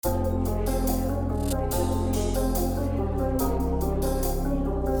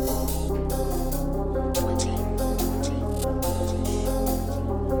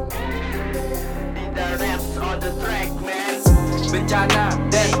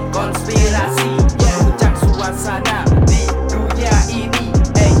konspirasi Puncak suasana di dunia ini.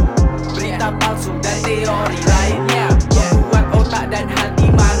 Berita palsu dan teori lainnya membuat otak dan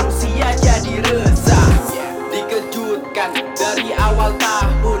hati manusia jadi resah. Dikejutkan dari awal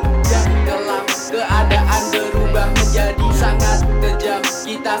tahun yang gelap, keadaan berubah menjadi sangat kejam.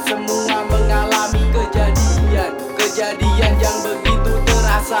 Kita semua mengalami kejadian yang begitu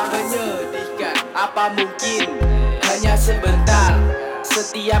terasa menyedihkan. Apa mungkin hanya sebentar,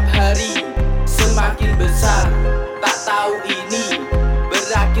 setiap hari semakin besar. Tak tahu ini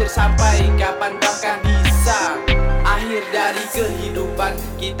berakhir sampai kapan, bahkan bisa akhir dari kehidupan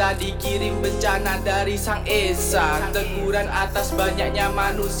kita. Dikirim bencana dari Sang Esa, teguran atas banyaknya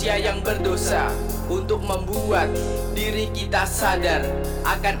manusia yang berdosa, untuk membuat diri kita sadar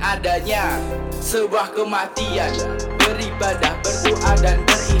akan adanya sebuah kematian. Beribadah, berdoa dan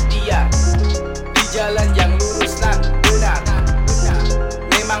berikhtiar di jalan yang lurus dan benar.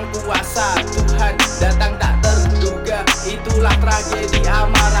 Memang kuasa Tuhan datang tak terduga, itulah tragedi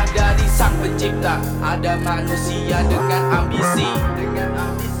amarah dari Sang Pencipta. Ada manusia dengan ambisi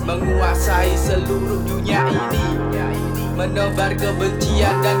menguasai seluruh dunia ini, menebar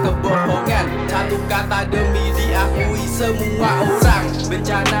kebencian dan kebohongan. Satu kata demi diakui semua orang.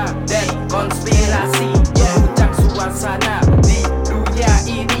 Bencana dan konspirasi memuncak suasana di dunia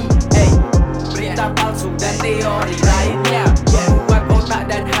ini. Berita palsu dan teori lainnya membuat otak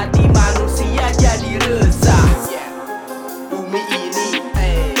dan hati manusia jadi resah. Bumi ini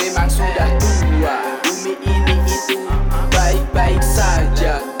memang sudah tua, bumi ini itu baik-baik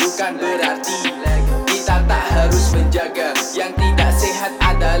saja. Bukan berarti kita tak harus menjaga. Yang tidak sehat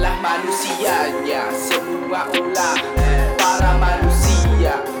adalah manusianya. Semua ulah para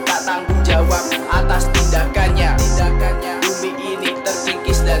manusia tak tanggung jawab atas tindakannya. Bumi ini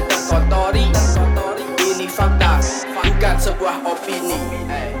terkikis dan terkotori. Ini fakta, bukan sebuah opini.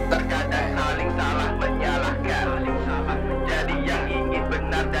 Terkadang saling salah menyalahkan, jadi yang ingin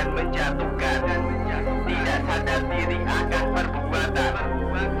benar dan menjatuhkan. Tidak sadar diri akan perbuatan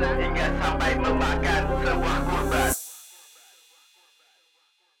hingga sampai memakan